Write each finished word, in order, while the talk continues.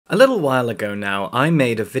A little while ago now, I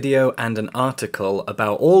made a video and an article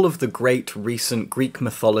about all of the great recent Greek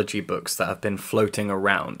mythology books that have been floating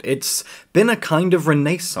around. It's been a kind of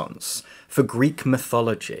renaissance for Greek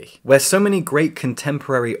mythology, where so many great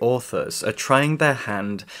contemporary authors are trying their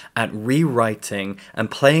hand at rewriting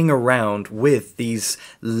and playing around with these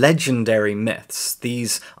legendary myths,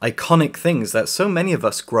 these iconic things that so many of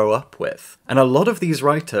us grow up with. And a lot of these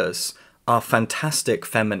writers are fantastic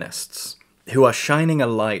feminists who are shining a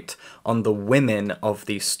light on the women of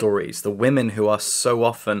these stories, the women who are so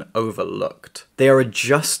often overlooked. They are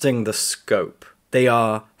adjusting the scope. They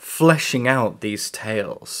are fleshing out these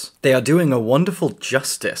tales. They are doing a wonderful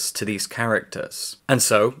justice to these characters. And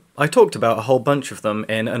so, I talked about a whole bunch of them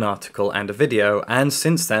in an article and a video, and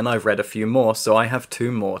since then I've read a few more, so I have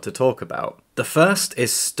two more to talk about. The first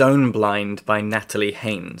is Stone Blind by Natalie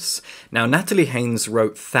Haynes. Now, Natalie Haynes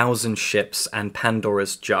wrote Thousand Ships and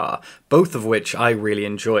Pandora's Jar, both of which I really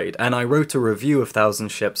enjoyed, and I wrote a review of Thousand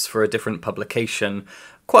Ships for a different publication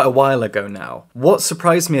quite a while ago now. What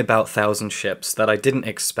surprised me about Thousand Ships that I didn't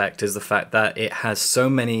expect is the fact that it has so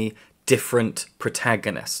many different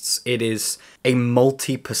protagonists. It is a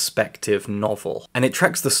multi-perspective novel, and it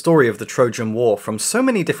tracks the story of the Trojan War from so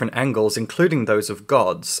many different angles, including those of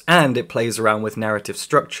gods, and it plays around with narrative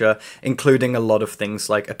structure, including a lot of things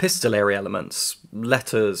like epistolary elements,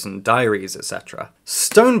 letters and diaries, etc.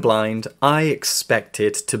 Stone Blind, I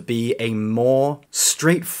expected to be a more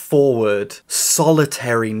straightforward,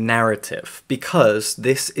 solitary narrative, because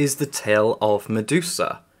this is the tale of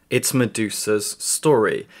Medusa. It's Medusa's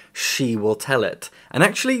story. She will tell it. And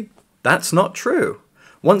actually, that's not true.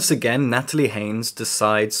 Once again, Natalie Haynes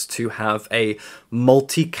decides to have a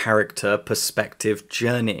multi-character perspective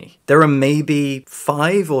journey. There are maybe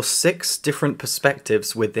 5 or 6 different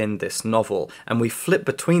perspectives within this novel, and we flip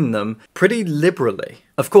between them pretty liberally.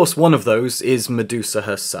 Of course, one of those is Medusa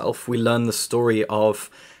herself. We learn the story of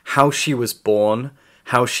how she was born,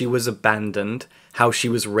 how she was abandoned, how she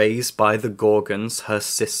was raised by the Gorgons, her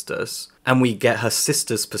sisters, and we get her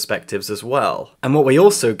sisters' perspectives as well. And what we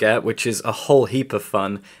also get, which is a whole heap of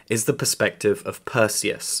fun, is the perspective of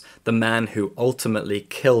Perseus, the man who ultimately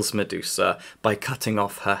kills Medusa by cutting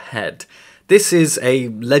off her head. This is a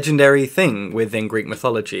legendary thing within Greek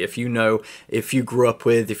mythology. If you grew up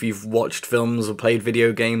with, if you've watched films or played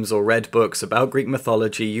video games or read books about Greek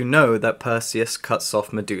mythology, you know that Perseus cuts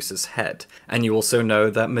off Medusa's head. And you also know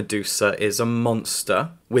that Medusa is a monster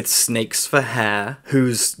with snakes for hair,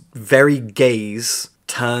 whose very gaze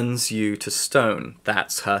turns you to stone.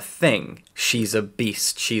 That's her thing. She's a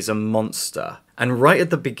beast, she's a monster. And right at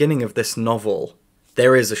the beginning of this novel,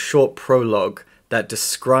 there is a short prologue that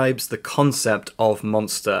describes the concept of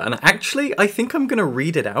monster. And actually, I think I'm going to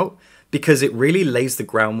read it out because it really lays the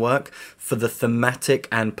groundwork for the thematic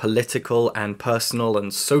and political and personal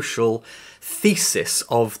and social thesis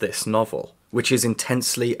of this novel, which is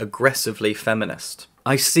intensely, aggressively feminist.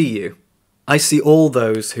 I see you. I see all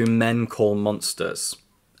those whom men call monsters.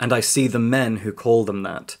 And I see the men who call them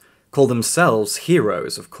that. Call themselves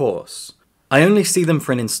heroes, of course. I only see them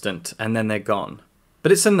for an instant, and then they're gone.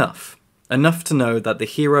 But it's enough. Enough to know that the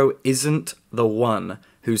hero isn't the one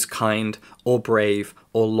who's kind or brave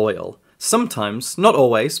or loyal. Sometimes, not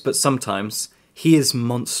always, but sometimes, he is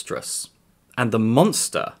monstrous. And the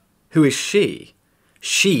monster, who is she?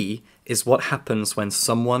 She is what happens when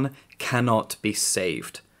someone cannot be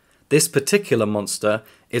saved. This particular monster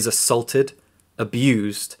is assaulted,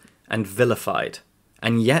 abused, and vilified.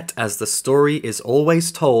 And yet, as the story is always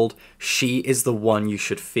told, she is the one you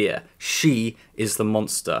should fear. She is the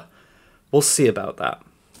monster. We'll see about that.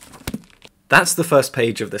 That's the first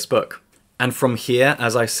page of this book. And from here,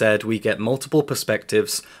 as I said, we get multiple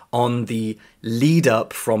perspectives on the lead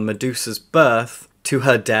up from Medusa's birth to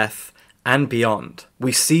her death and beyond.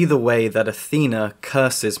 We see the way that Athena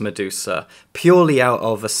curses Medusa purely out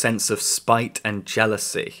of a sense of spite and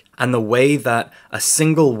jealousy, and the way that a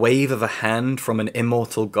single wave of a hand from an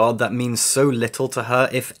immortal god that means so little to her,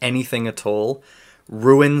 if anything at all,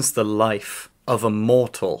 ruins the life of a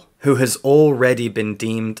mortal who has already been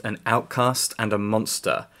deemed an outcast and a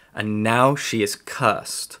monster, and now she is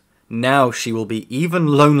cursed. Now she will be even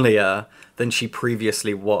lonelier than she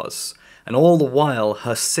previously was, and all the while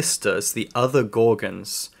her sisters, the other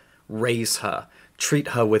Gorgons, raise her, treat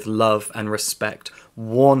her with love and respect,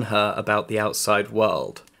 warn her about the outside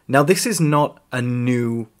world. Now, this is not a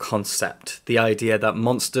new concept, the idea that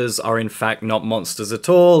monsters are in fact not monsters at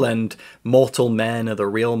all, and mortal men are the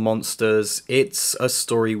real monsters. It's a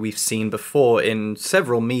story we've seen before in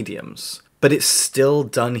several mediums, but it's still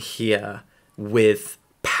done here with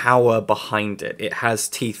power behind it. It has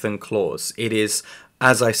teeth and claws. It is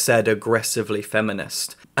as I said, aggressively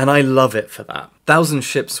feminist. And I love it for that. Thousand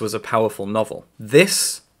Ships was a powerful novel.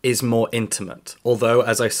 This is more intimate. Although,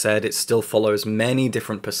 as I said, it still follows many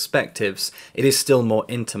different perspectives, it is still more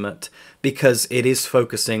intimate because it is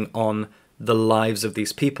focusing on the lives of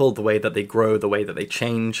these people, the way that they grow, the way that they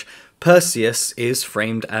change. Perseus is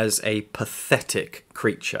framed as a pathetic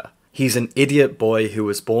creature. He's an idiot boy who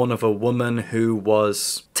was born of a woman who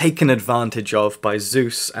was taken advantage of by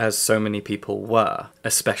Zeus, as so many people were,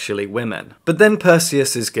 especially women. But then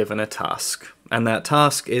Perseus is given a task, and that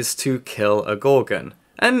task is to kill a Gorgon.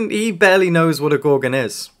 And he barely knows what a Gorgon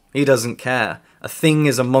is. He doesn't care. A thing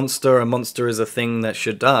is a monster is a thing that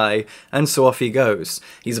should die, and so off he goes.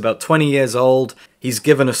 He's about 20 years old, he's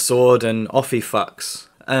given a sword, and off he fucks.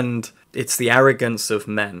 And it's the arrogance of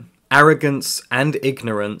men. Arrogance and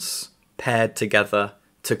ignorance paired together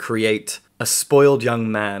to create a spoiled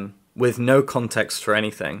young man with no context for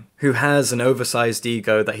anything, who has an oversized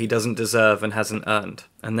ego that he doesn't deserve and hasn't earned.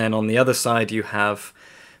 And then on the other side you have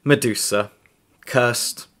Medusa,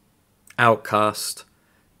 cursed, outcast,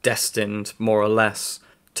 destined, more or less,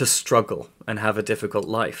 to struggle and have a difficult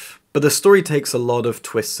life. But the story takes a lot of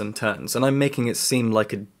twists and turns, and I'm making it seem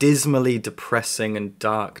like a dismally depressing and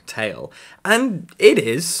dark tale. And it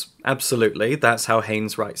is, absolutely, that's how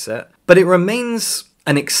Haynes writes it. But it remains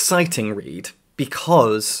an exciting read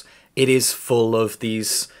because it is full of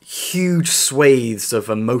these huge swathes of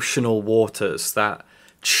emotional waters that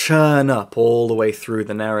churn up all the way through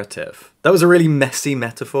the narrative. That was a really messy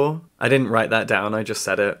metaphor. I didn't write that down, I just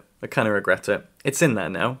said it. I kind of regret it. It's in there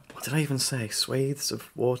now. What did I even say? Swathes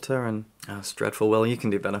of water and... Oh, it's dreadful. Well, you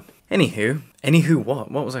can do better. Anywho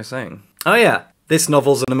what? What was I saying? Oh yeah, this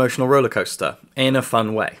novel's an emotional roller coaster in a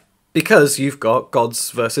fun way. Because you've got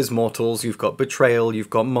gods versus mortals, you've got betrayal, you've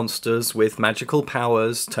got monsters with magical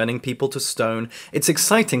powers, turning people to stone. It's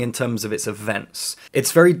exciting in terms of its events.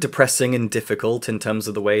 It's very depressing and difficult in terms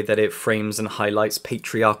of the way that it frames and highlights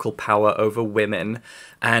patriarchal power over women,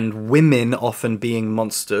 and women often being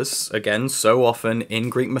monsters. Again, so often in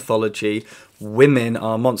Greek mythology, women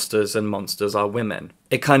are monsters and monsters are women.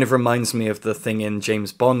 It kind of reminds me of the thing in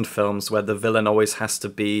James Bond films where the villain always has to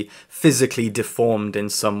be physically deformed in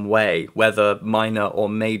some way, whether minor or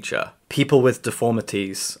major. People with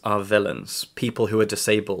deformities are villains. People who are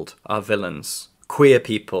disabled are villains. Queer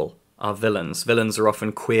people are villains. Villains are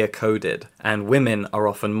often queer-coded, and women are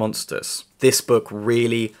often monsters. This book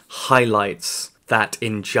really highlights that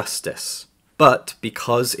injustice. But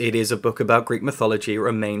because it is a book about Greek mythology, it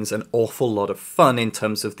remains an awful lot of fun in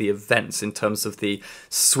terms of the events, in terms of the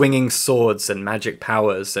swinging swords and magic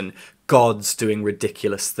powers and gods doing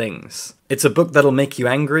ridiculous things. It's a book that'll make you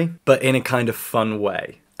angry, but in a kind of fun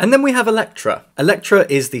way. And then we have Elektra. Elektra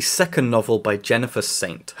is the second novel by Jennifer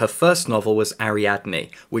Saint. Her first novel was Ariadne,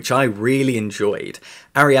 which I really enjoyed.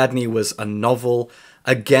 Ariadne was a novel,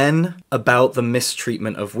 again, about the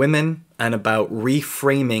mistreatment of women and about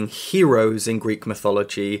reframing heroes in Greek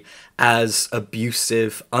mythology as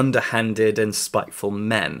abusive, underhanded, and spiteful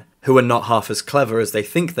men who are not half as clever as they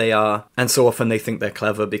think they are, and so often they think they're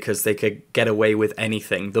clever because they could get away with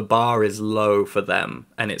anything. The bar is low for them,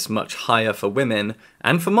 and it's much higher for women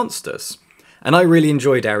and for monsters. And I really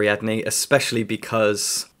enjoyed Ariadne, especially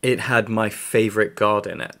because it had my favourite god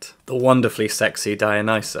in it, the wonderfully sexy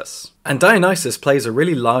Dionysus. And Dionysus plays a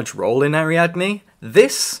really large role in Ariadne.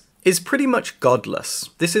 This is pretty much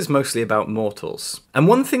godless. This is mostly about mortals. And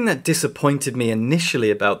one thing that disappointed me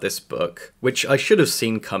initially about this book, which I should have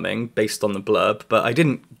seen coming based on the blurb, but I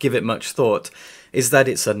didn't give it much thought, is that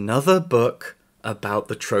it's another book about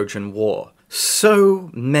the Trojan War.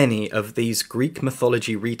 So many of these Greek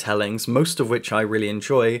mythology retellings, most of which I really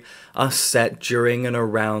enjoy, are set during and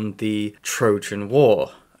around the Trojan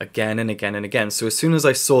War, again and again and again. So as soon as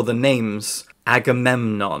I saw the names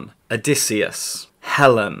Agamemnon, Odysseus,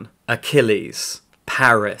 Helen, Achilles,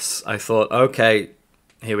 Paris, I thought, okay,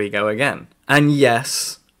 here we go again. And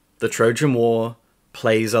yes, the Trojan War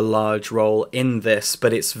plays a large role in this,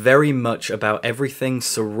 but it's very much about everything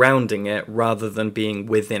surrounding it rather than being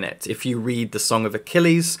within it. If you read the Song of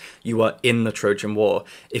Achilles, you are in the Trojan War.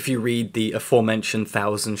 If you read the aforementioned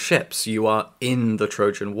Thousand Ships, you are in the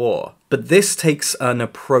Trojan War. But this takes an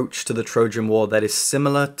approach to the Trojan War that is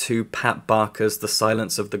similar to Pat Barker's The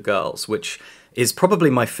Silence of the Girls, which is probably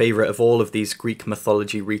my favourite of all of these Greek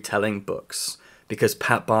mythology retelling books, because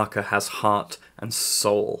Pat Barker has heart and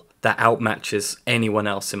soul that outmatches anyone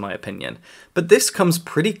else in my opinion. But this comes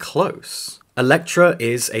pretty close. Elektra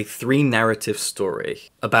is a three-narrative story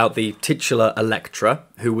about the titular Elektra,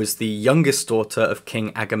 who was the youngest daughter of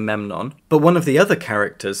King Agamemnon. But one of the other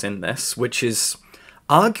characters in this, which is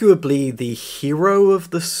arguably the hero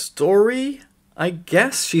of the story, I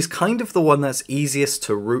guess she's kind of the one that's easiest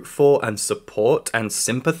to root for and support and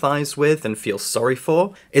sympathize with and feel sorry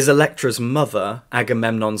for, is Elektra's mother,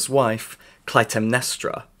 Agamemnon's wife,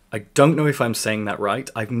 Clytemnestra. I don't know if I'm saying that right.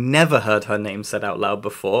 I've never heard her name said out loud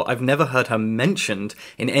before. I've never heard her mentioned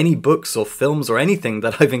in any books or films or anything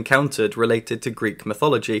that I've encountered related to Greek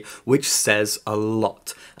mythology, which says a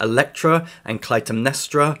lot. Elektra and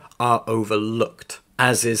Clytemnestra are overlooked,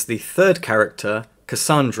 as is the third character,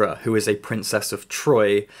 Cassandra, who is a princess of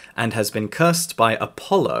Troy and has been cursed by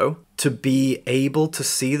Apollo to be able to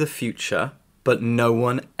see the future, but no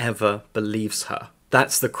one ever believes her.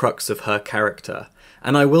 That's the crux of her character.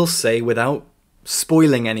 And I will say, without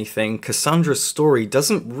spoiling anything, Cassandra's story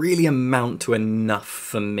doesn't really amount to enough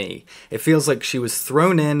for me. It feels like she was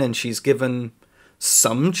thrown in and she's given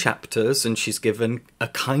some chapters and she's given a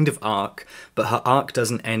kind of arc, but her arc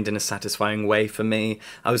doesn't end in a satisfying way for me.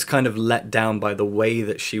 I was kind of let down by the way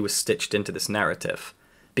that she was stitched into this narrative.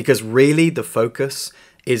 Because really the focus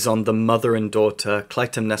is on the mother and daughter,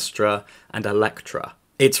 Clytemnestra and Elektra.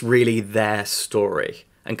 It's really their story.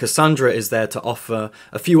 And Cassandra is there to offer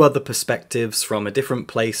a few other perspectives from a different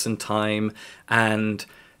place and time, and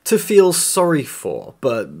to feel sorry for,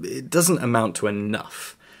 but it doesn't amount to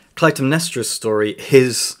enough. Clytemnestra's story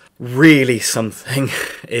is really something.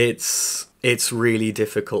 It's really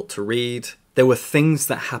difficult to read. There were things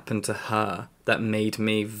that happened to her that made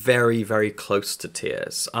me very, very close to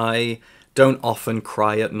tears. I don't often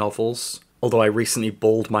cry at novels, although I recently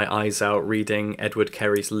bawled my eyes out reading Edward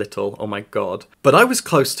Carey's Little, oh my god. But I was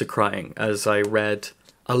close to crying as I read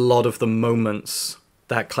a lot of the moments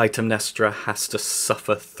that Clytemnestra has to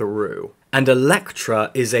suffer through. And Elektra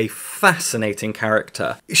is a fascinating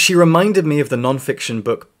character. She reminded me of the non-fiction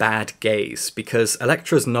book Bad Gaze, because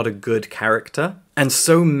Elektra's not a good character, and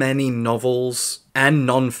so many novels and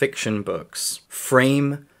non-fiction books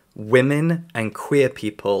frame women and queer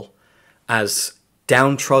people as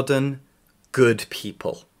downtrodden, good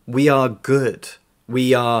people. We are good.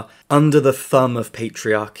 We are under the thumb of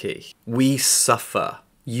patriarchy. We suffer.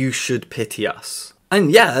 You should pity us.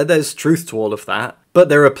 And yeah, there's truth to all of that, but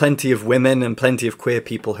there are plenty of women and plenty of queer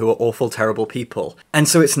people who are awful, terrible people. And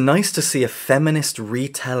so it's nice to see a feminist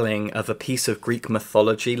retelling of a piece of Greek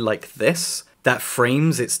mythology like this, that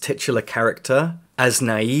frames its titular character as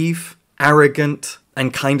naive, arrogant,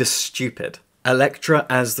 and kinda stupid. Elektra,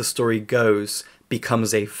 as the story goes,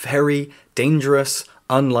 becomes a very dangerous,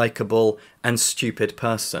 unlikable, and stupid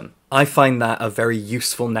person. I find that a very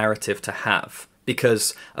useful narrative to have,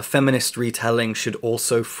 because a feminist retelling should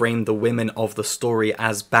also frame the women of the story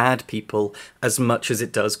as bad people as much as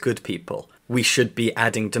it does good people. We should be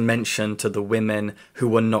adding dimension to the women who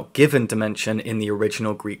were not given dimension in the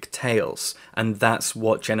original Greek tales, and that's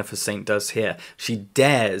what Jennifer Saint does here. She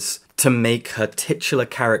dares to make her titular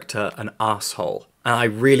character an asshole, and I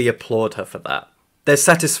really applaud her for that. There's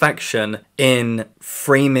satisfaction in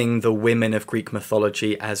framing the women of Greek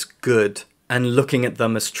mythology as good and looking at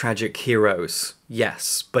them as tragic heroes,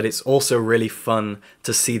 yes, but it's also really fun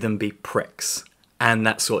to see them be pricks, and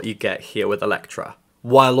that's what you get here with Elektra.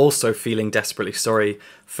 While also feeling desperately sorry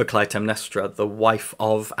for Clytemnestra, the wife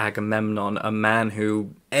of Agamemnon, a man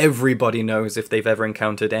who everybody knows if they've ever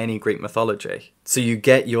encountered any Greek mythology. So you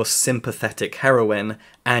get your sympathetic heroine,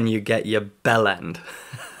 and you get your bellend.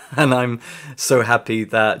 And I'm so happy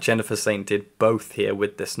that Jennifer Saint did both here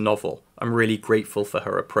with this novel. I'm really grateful for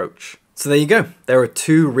her approach. So there you go. There are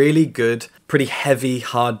two really good, pretty heavy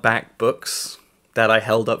hardback books that I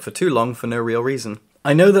held up for too long for no real reason.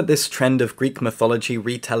 I know that this trend of Greek mythology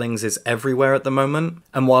retellings is everywhere at the moment,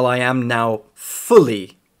 and while I am now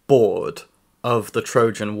fully bored of the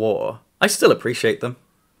Trojan War, I still appreciate them.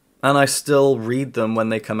 And I still read them when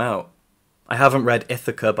they come out. I haven't read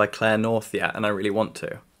Ithaca by Claire North yet, and I really want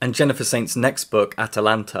to. And Jennifer Saint's next book,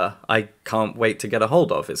 Atalanta, I can't wait to get a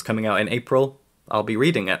hold of. It's coming out in April. I'll be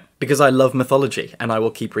reading it. Because I love mythology, and I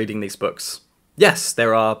will keep reading these books. Yes,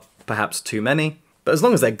 there are perhaps too many, but as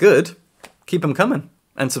long as they're good, keep them coming.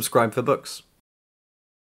 And subscribe for books.